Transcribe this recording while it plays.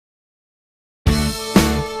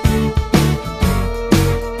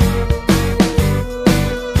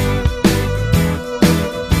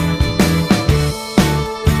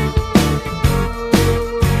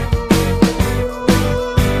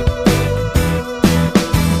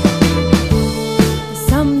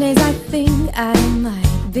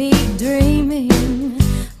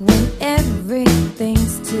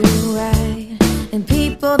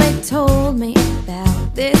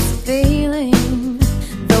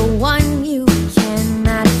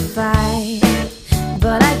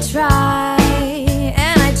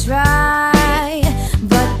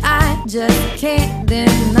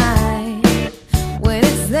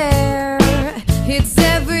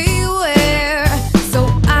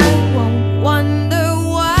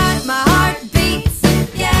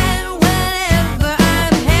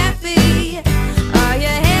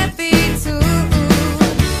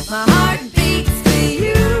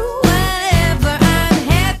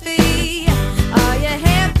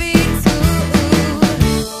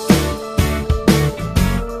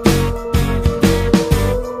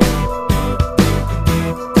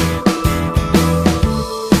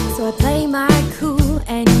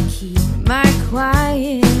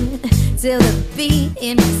till the beat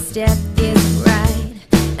in your step is right.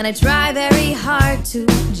 And I try very hard to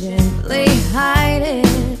gently hide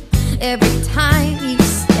it every time you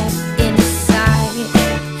step